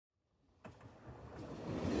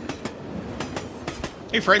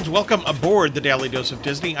Hey friends, welcome aboard the Daily Dose of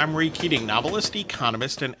Disney. I'm Ray Keating, novelist,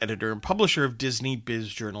 economist, and editor and publisher of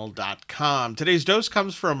DisneyBizJournal.com. Today's dose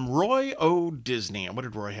comes from Roy O. Disney. And what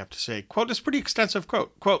did Roy have to say? Quote, it's a pretty extensive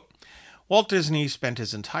quote. Quote, Walt Disney spent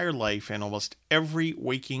his entire life and almost every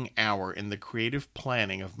waking hour in the creative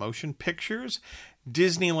planning of motion pictures,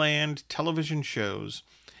 Disneyland, television shows,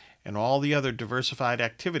 and all the other diversified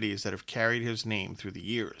activities that have carried his name through the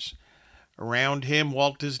years. Around him,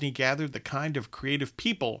 Walt Disney gathered the kind of creative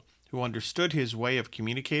people who understood his way of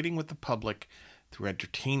communicating with the public through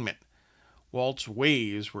entertainment. Walt's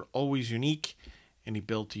ways were always unique, and he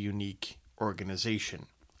built a unique organization,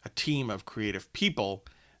 a team of creative people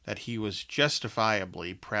that he was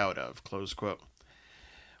justifiably proud of, close quote.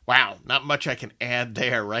 Wow, not much I can add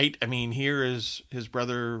there, right? I mean, here is his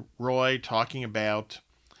brother Roy talking about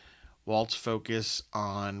Walt's focus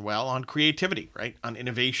on creativity, right? On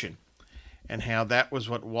innovation. And how that was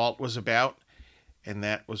what Walt was about, and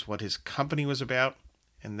that was what his company was about,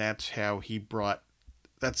 and that's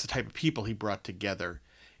the type of people he brought together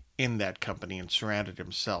in that company and surrounded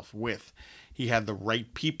himself with. He had the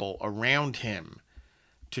right people around him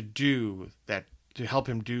to do that, to help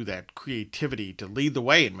him do that creativity, to lead the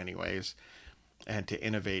way in many ways, and to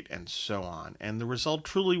innovate and so on. And the result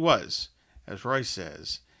truly was, as Roy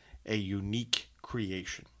says, a unique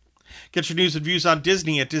creation. Get your news and views on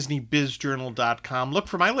Disney at DisneyBizJournal.com. Look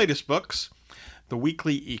for my latest books, The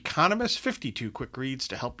Weekly Economist, 52 Quick Reads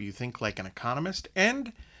to Help You Think Like an Economist,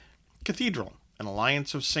 and Cathedral, an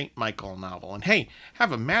Alliance of St. Michael novel. And hey,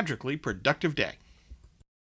 have a magically productive day.